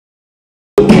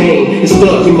It's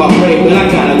stuck in my brain, but I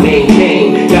gotta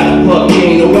maintain. Gotta puck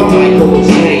chain or I might go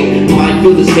insane. Might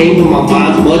feel the same, but my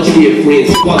mind's much different.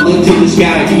 So I look to the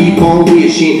sky and keep on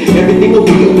wishing everything will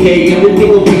be okay, everything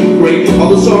will be great. All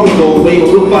the sorrow go away and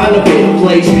we'll find a better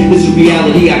place. This is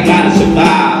reality, I gotta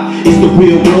survive. It's the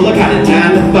real world, I got a 9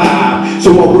 to 5. So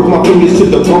I work my fingers to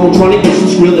the bone, trying to get some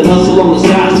skrill and hustle on the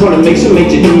side, trying to make some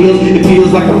major deals. It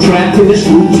feels like I'm trapped in this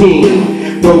routine.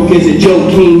 Broke as a joke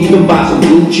king, even buy some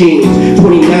blue jeans.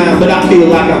 29, but I feel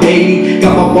like I'm 80.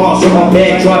 Got my boss on my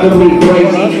back, driving me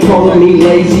crazy. Calling me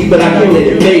lazy, but I can't let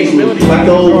it faze me. Like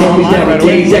the old homies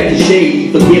nowadays acting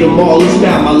shady. Forget them all, it's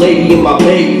about my lady and my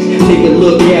babies. Take a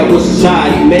look at what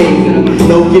society made me.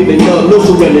 No giving up, no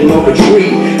surrender, no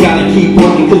retreat. Gotta keep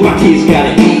working cause my kids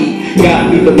gotta eat.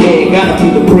 Gotta be the man, gotta be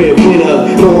the breadwinner.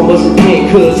 No one must repent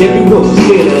cause everyone's a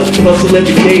sinner. Hustle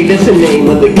every day, that's the name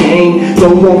of the game.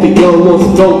 Don't want the young ones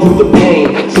to go through the pain.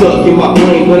 Stuck in my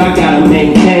brain, but I gotta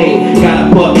maintain.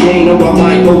 Gotta buck gain or I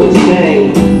might go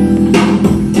insane.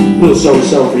 Little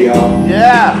something for y'all.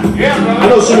 Yeah. I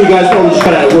know some of you guys probably just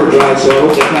got out of work, right? So I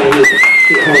hope that kind of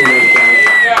hit home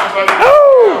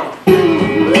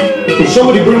there. Can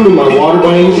somebody bring me my water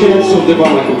by any chance? So they're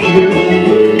on my computer.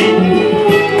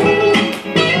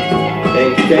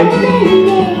 Thank you.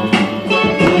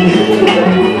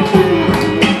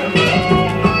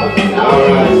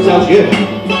 Alright, sounds good.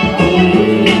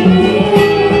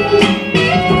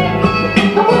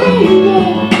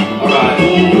 Alright.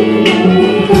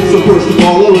 So first of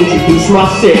all, I'll introduce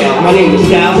myself. My name is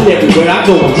Stalians, and everywhere I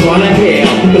go I'm trying to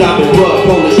help. But I've been rough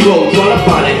on this road, trying to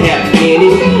find a happy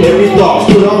ending. Every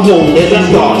thought's put on hold as I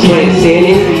start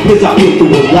transcending. Cause I've been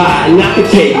through a lot, and I can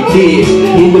tell you this.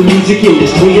 In the music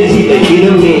industry, it's either hit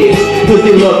or miss. Cause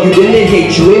they love you, then they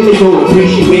hate you, and they don't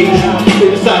appreciate you.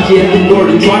 Criticize you every word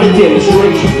and try to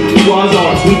demonstrate you. As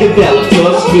artists, we develop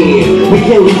tough skin. We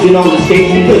can't lose it on the stage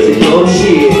because it's dumb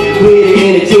shit. We're here to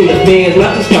entertain the fans,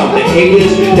 not to stop the haters.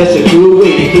 That's a good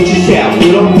way to get yourself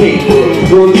good on paper.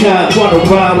 One time, try to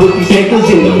rhyme with these haters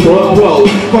in the front row,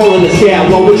 calling us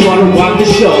out while we're trying to rock the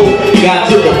show.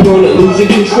 Got to the point of losing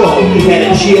control. Had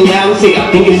to chill out and say, I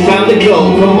think it's time to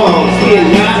go. Come on, spin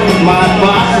not my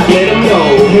advice, let them know.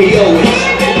 Hey yo,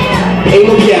 ain't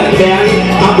no doubt about it.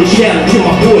 I've been shouting till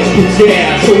my voice gets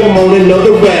out, so I'm on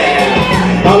another rap.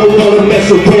 I don't wanna mess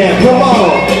around, come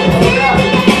on.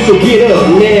 So get up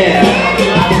now.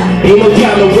 Ain't no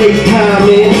time to waste time,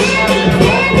 man.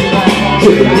 To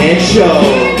the next show.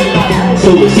 So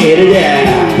let's get it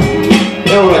out.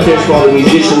 That one right there's for all the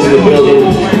musicians in the building.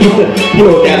 You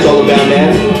know what that's all about,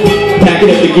 man. Packing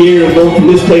up the gear and going from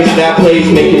this place to that place,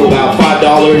 making about $5,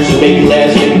 maybe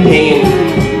less, maybe paying.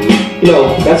 You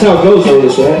know, that's how it goes on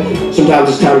this, man. Sometimes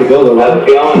it's time to go, though, right? How's it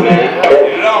going, man?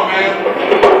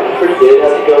 Pretty good.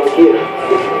 How's it going with you?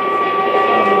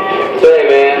 Say,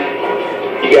 man,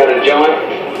 you got a joint?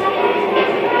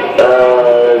 No,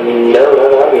 I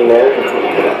mean, man.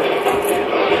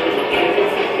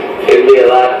 It'd be a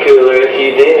lot cooler if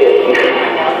you did.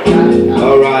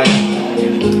 Alright.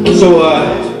 So,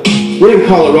 we're in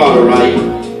Colorado, right?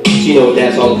 So you know what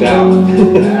that's all about.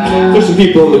 There's some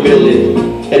people in the building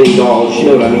that indulge, you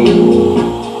know what I mean?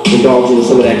 Indulge in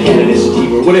some of that cannabis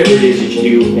sativa or whatever it is that you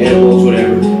do, edibles,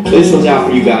 whatever. But this one's out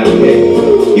for you guys, okay?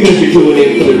 Even if you're doing it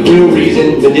for the real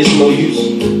reason, medicinal use.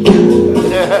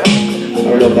 I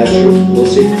don't know if that's true. We'll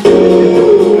see.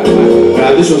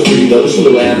 Alright, this one's for you though. This is a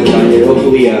little anthem right here.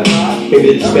 Hopefully, maybe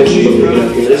the dispensers will pick it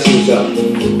up here. Let's see what's up.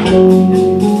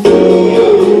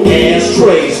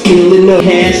 Ashtrays, filling up,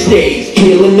 hash stays,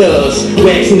 killing us.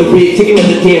 Waxing the rig, taking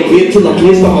another damn rib till I'm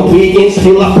blissed on my wig and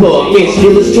still I fuck. Man,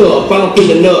 still it's tough. I don't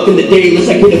feel enough in the day unless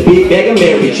I get a big bag of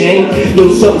Mary Jane.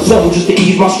 Little something just to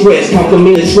ease my stress.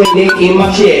 Compliment the training in my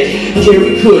chest.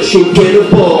 Jerry Kush,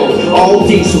 incredible. All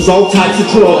diesels, all types of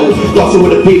trouble. Flossing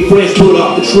with a big fresh wood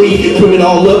off the tree. Trimming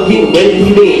all up, getting ready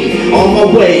to lean. On my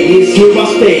way, it's here I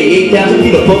stay. 8,000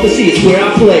 feet above the sea is where I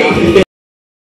play.